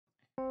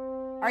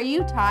Are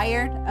you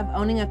tired of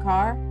owning a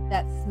car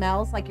that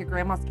smells like your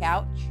grandma's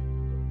couch?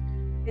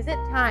 Is it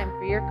time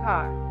for your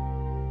car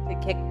to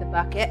kick the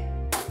bucket?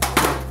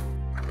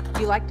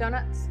 You like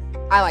donuts?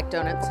 I like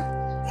donuts.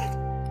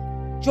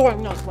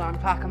 Jordan knows what I'm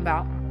talking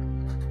about.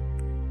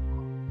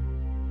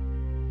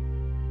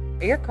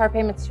 Are your car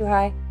payments too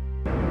high?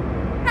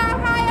 How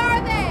high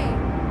are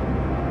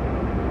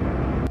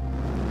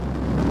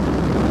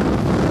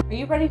they? Are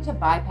you ready to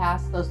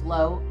bypass those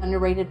low,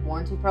 underrated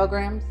warranty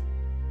programs?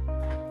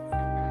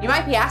 You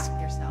might be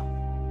asking yourself,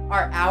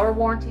 are our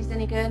warranties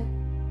any good?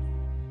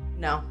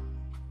 No.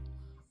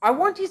 Our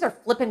warranties are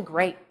flippin'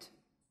 great.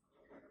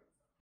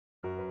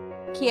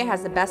 Kia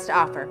has the best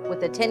offer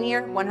with a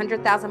 10-year,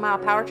 100,000-mile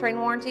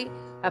powertrain warranty,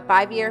 a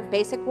 5-year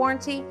basic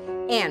warranty,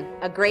 and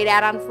a great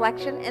add-on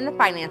selection in the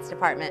finance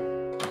department.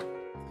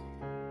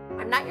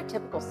 I'm not your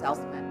typical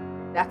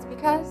salesman. That's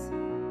because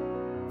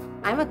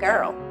I'm a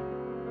girl.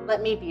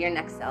 Let me be your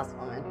next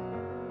saleswoman.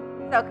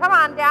 So come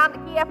on down to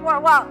Kia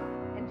Fort Walton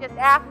and just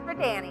ask for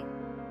Dani.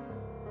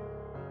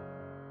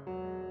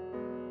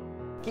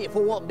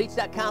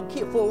 KiaFortWaltonBeach.com,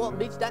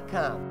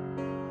 KiaFortWaltonBeach.com.